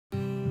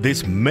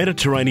This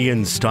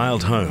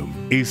Mediterranean-styled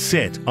home is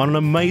set on an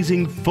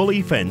amazing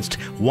fully fenced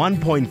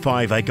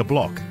 1.5 acre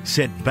block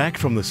set back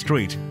from the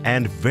street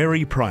and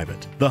very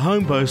private. The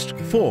home boasts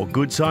 4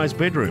 good-sized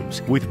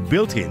bedrooms with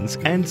built-ins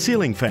and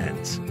ceiling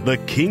fans. The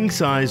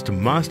king-sized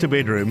master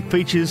bedroom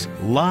features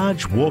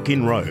large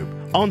walk-in robe,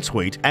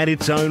 ensuite and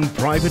its own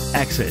private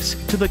access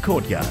to the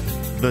courtyard.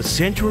 The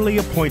centrally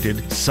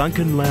appointed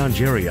sunken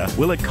lounge area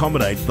will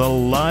accommodate the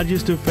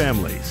largest of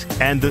families,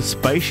 and the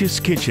spacious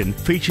kitchen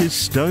features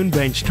stone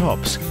bench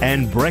tops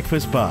and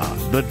breakfast bar.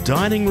 The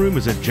dining room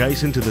is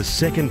adjacent to the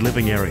second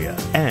living area,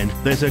 and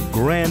there's a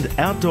grand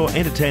outdoor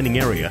entertaining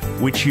area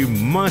which you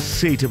must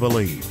see to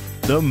believe.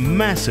 The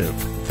massive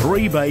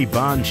 3-bay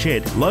barn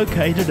shed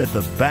located at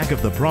the back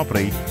of the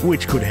property,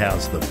 which could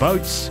house the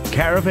boats,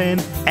 caravan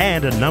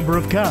and a number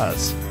of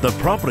cars. The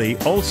property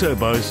also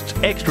boasts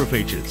extra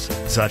features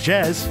such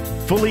as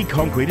fully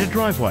concreted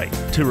driveway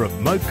to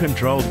remote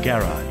controlled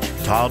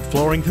garage, tiled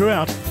flooring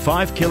throughout,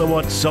 5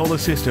 kilowatt solar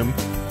system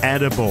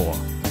and a bore.